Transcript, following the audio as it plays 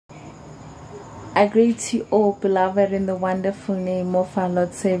I greet you all, beloved, in the wonderful name of our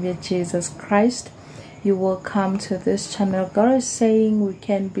Lord Savior Jesus Christ. You will come to this channel. God is saying we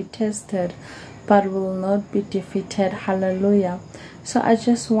can be tested, but will not be defeated. Hallelujah. So I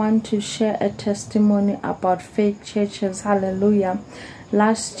just want to share a testimony about fake churches. Hallelujah.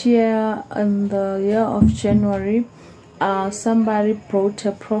 Last year, in the year of January, somebody brought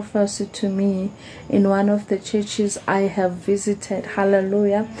a prophecy to me in one of the churches I have visited.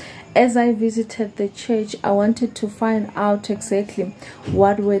 Hallelujah. As I visited the church, I wanted to find out exactly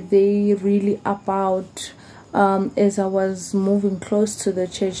what were they really about, as I was moving close to the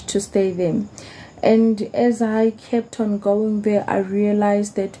church to stay there. And as I kept on going there, I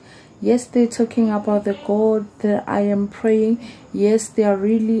realized that yes, they're talking about the God that I am praying. Yes, they are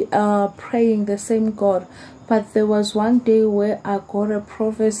really praying the same God. But there was one day where I got a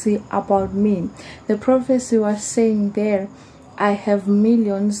prophecy about me. The prophecy was saying there, I have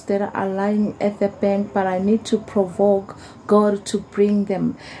millions that are lying at the bank, but I need to provoke God to bring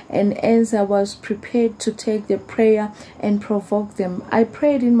them. And as I was prepared to take the prayer and provoke them, I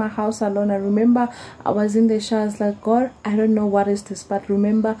prayed in my house alone. I remember I was in the shower. I was like, God, I don't know what is this, but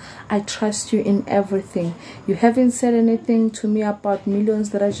remember, I trust you in everything. You haven't said anything to me about millions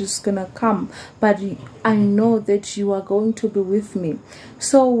that are just gonna come, but I know that you are going to be with me.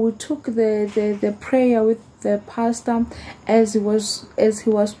 So we took the prayer with the pastor. As he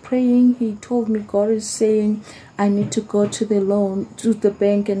was praying, he told me God is saying I need to go to the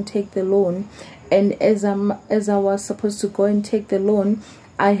bank and take the loan. And as I was supposed to go and take the loan,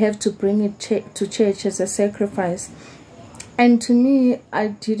 I have to bring it to church as a sacrifice. And to me, I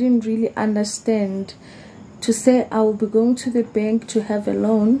didn't really understand. To say I will be going to the bank to have a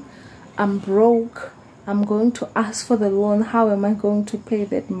loan, I'm broke, I'm going to ask for the loan, how am I going to pay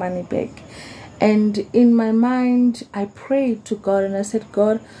that money back? And in my mind, I prayed to God and I said,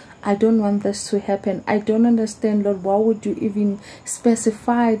 God, I don't want this to happen. I don't understand, Lord, why would you even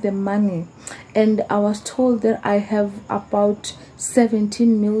specify the money? And I was told that I have about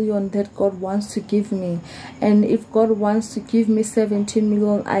 17 million that God wants to give me. And if God wants to give me 17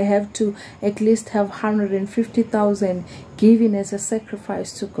 million, I have to at least have 150,000 given as a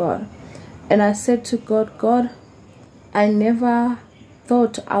sacrifice to God. And I said to God, God, I never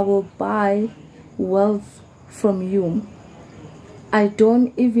thought I will buy wealth from you. I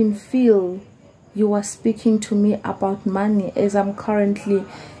don't even feel you are speaking to me about money, as I'm currently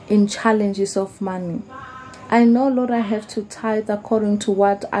in challenges of money. I know, Lord, I have to tithe according to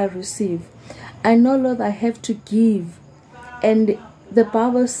what I receive. I know, Lord, I have to give. And the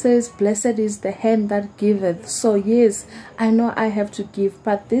Bible says, blessed is the hand that giveth. So yes, I know I have to give.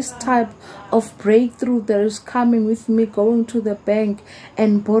 But this type of breakthrough that is coming with me going to the bank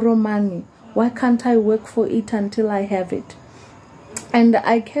and borrow money, why can't I work for it until I have it? And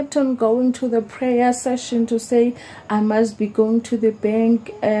I kept on going to the prayer session to say I must be going to the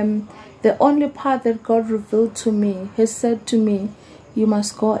bank. The only part that God revealed to me, he said to me, you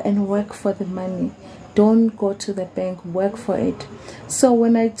must go and work for the money. Don't go to the bank, work for it. So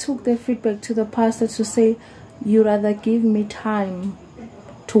when I took the feedback to the pastor to say, you rather give me time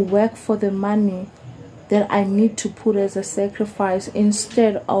to work for the money that I need to put as a sacrifice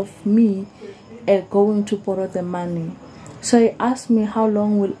instead of me going to borrow the money. So he asked me, how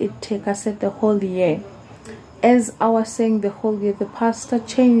long will it take? I said, the whole year. As I was saying the whole year, the pastor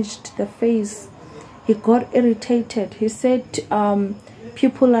changed the face. He got irritated. He said,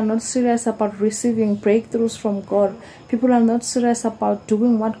 people are not serious about receiving breakthroughs from God. People are not serious about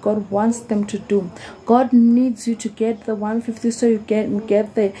doing what God wants them to do. God needs you to get the 150 so you can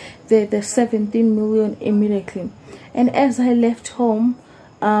get the 17 million immediately. And as I left home,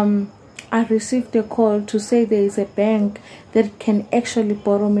 I received a call to say there is a bank that can actually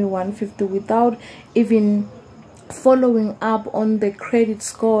borrow me 150 without even following up on the credit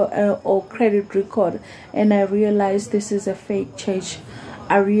score or credit record. And I realized this is a fake church.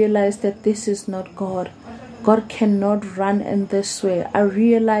 I realized that this is not God. God cannot run in this way. I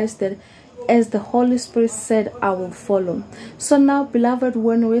realized that as the Holy Spirit said, I will follow. So now, beloved,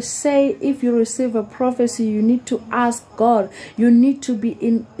 when we say if you receive a prophecy, you need to ask God. You need to be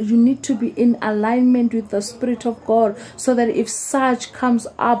in alignment with the Spirit of God, so that if such comes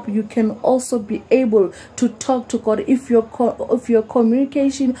up, you can also be able to talk to God. If your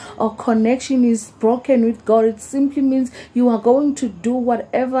communication or connection is broken with God, it simply means you are going to do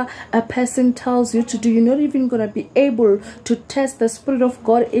whatever a person tells you to do. You're not even going to be able to test the Spirit of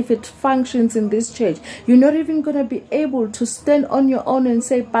God if it functions functions in this church. You're not even going to be able to stand on your own and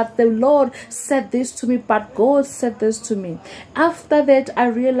say, but the Lord said this to me, but God said this to me. After that, I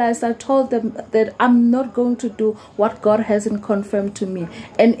realized, I told them that I'm not going to do what God hasn't confirmed to me.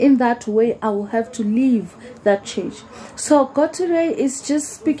 And in that way, I will have to leave that church. So God today is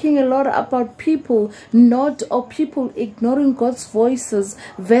just speaking a lot about people people ignoring God's voices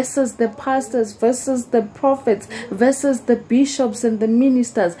versus the pastors, versus the prophets, versus the bishops and the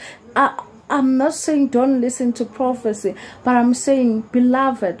ministers. I'm not saying don't listen to prophecy, but I'm saying,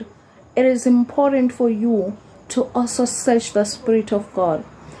 beloved, it is important for you to also search the Spirit of God.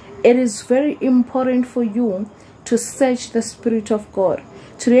 It is very important for you to search the Spirit of God.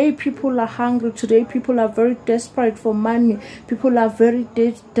 Today people are hungry. Today people are very desperate for money. People are very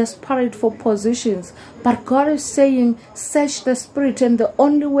desperate for positions. But God is saying, search the Spirit. And the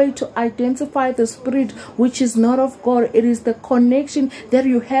only way to identify the Spirit which is not of God, it is the connection that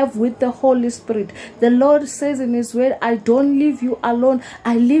you have with the Holy Spirit. The Lord says in His word, I don't leave you alone.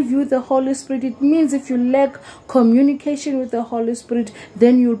 I leave you the Holy Spirit. It means if you lack communication with the Holy Spirit,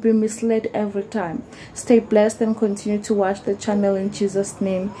 then you'll be misled every time. Stay blessed and continue to watch the channel in Jesus'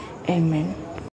 name. Amen.